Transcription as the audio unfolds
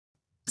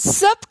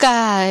Sup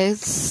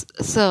guys?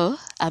 So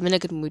I'm in a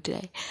good mood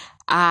today.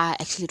 I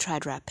actually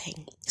tried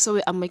rapping. So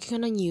I'm making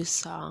on a new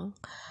song.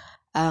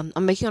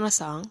 I'm making on a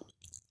song,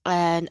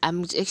 and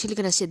I'm actually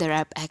gonna share the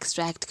rap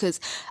extract because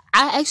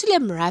I actually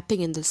am rapping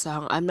in the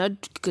song. I'm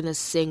not gonna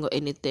sing or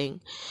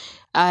anything.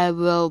 I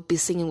will be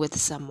singing with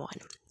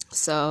someone.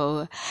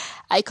 So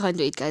I can't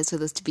wait, guys, for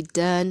this to be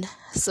done.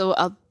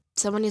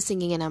 Someone is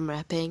singing and I'm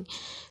rapping.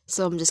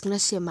 So I'm just gonna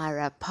share my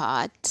rap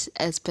part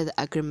as per the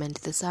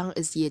agreement. The song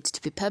is yet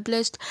to be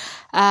published.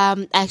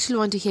 I actually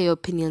want to hear your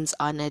opinions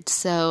on it.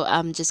 So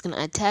I'm just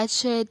gonna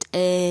attach it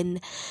in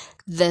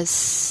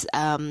this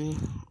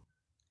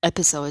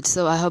episode.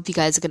 So I hope you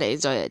guys are gonna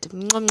enjoy it.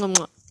 Mwah, mwah,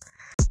 mwah.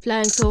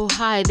 Flying so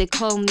high, they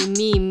call me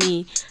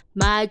Mimi.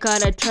 My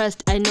God, I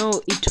trust, I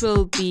know it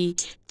will be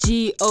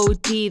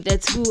God,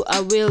 that's who I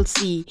will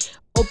see.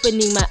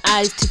 Opening my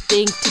eyes to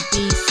think, to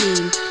be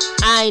seen.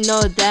 I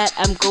know that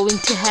I'm going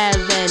to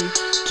heaven.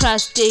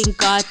 Trusting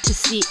God to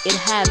see it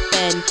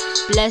happen.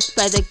 Blessed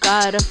by the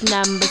God of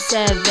number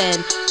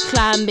 7.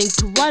 Climbing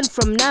to 1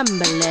 from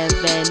number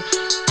 11.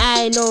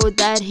 I know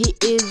that He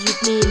is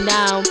with me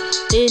now.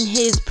 In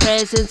His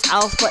presence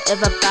I'll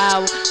forever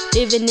bow.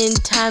 Even in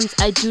times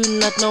I do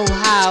not know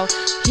how.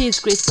 His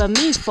grace for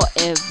me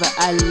forever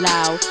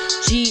allow.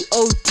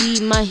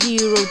 God, my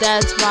hero,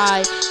 that's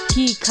why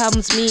He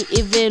calms me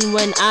even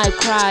when I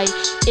cry.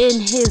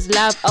 In His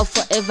love I'll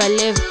forever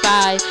live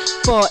by.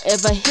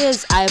 Forever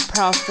His I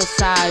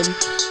prophesy.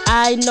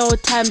 I know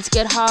times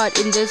get hard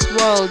in this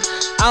world.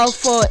 I'll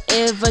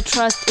forever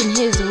trust in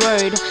His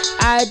word.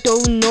 I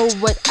don't know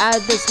what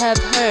others have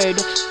heard.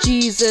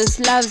 Jesus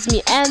loves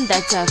me and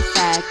that's a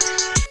fact.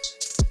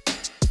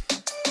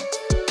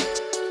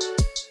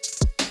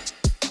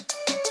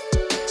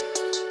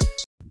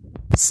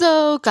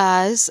 So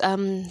guys,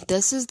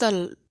 this is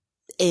the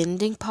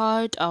ending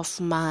part of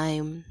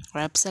my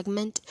rap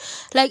segment.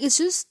 Like, it's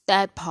just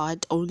that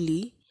part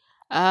only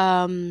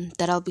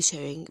that I'll be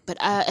sharing, but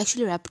I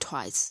actually rap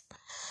twice.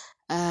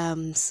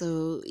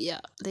 So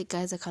yeah, like,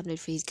 guys, I can't wait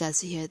for you guys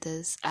to hear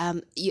this.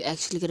 You're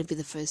actually gonna be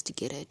the first to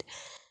get it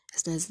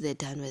as soon as they're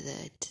done with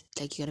it.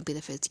 Like, you're gonna be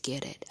the first to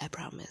get it, I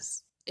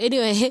promise.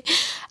 Anyway,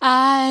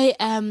 I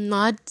am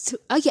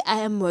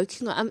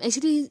working on, I'm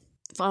actually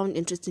found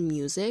interest in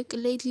music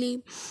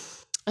lately.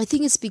 I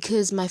think it's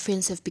because my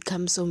friends have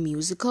become so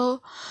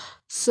musical.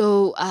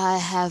 So I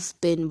have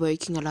been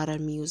working a lot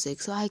on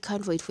music. So I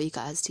can't wait for you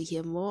guys to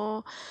hear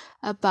more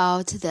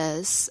about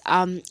this.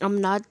 I'm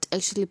not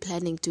actually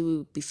planning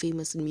to be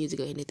famous in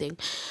music or anything.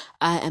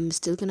 I am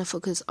still gonna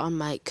focus on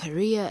my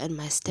career and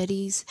my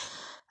studies.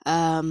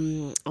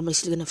 I'm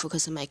actually gonna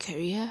focus on my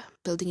career,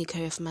 building a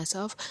career for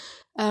myself.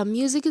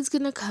 Music is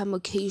gonna come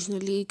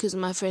occasionally because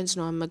my friends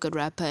know I'm a good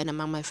rapper, and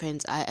among my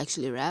friends I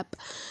actually rap.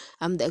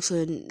 I'm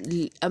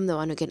the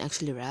one who can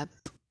actually rap.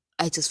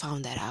 I just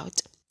found that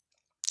out.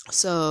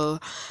 So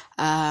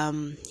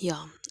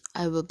yeah,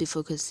 I will be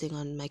focusing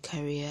on my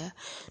career,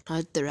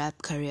 not the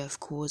rap career, of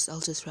course. I'll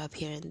just rap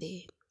here and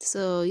there.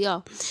 So yeah.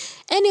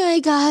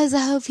 Anyway, guys,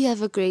 I hope you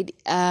have a great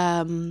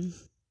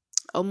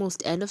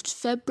almost end of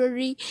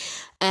February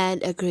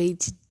and a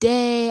great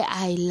day.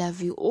 I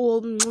love you all.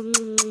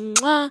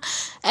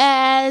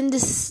 And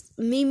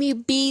Mimi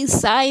B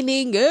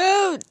signing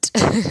out.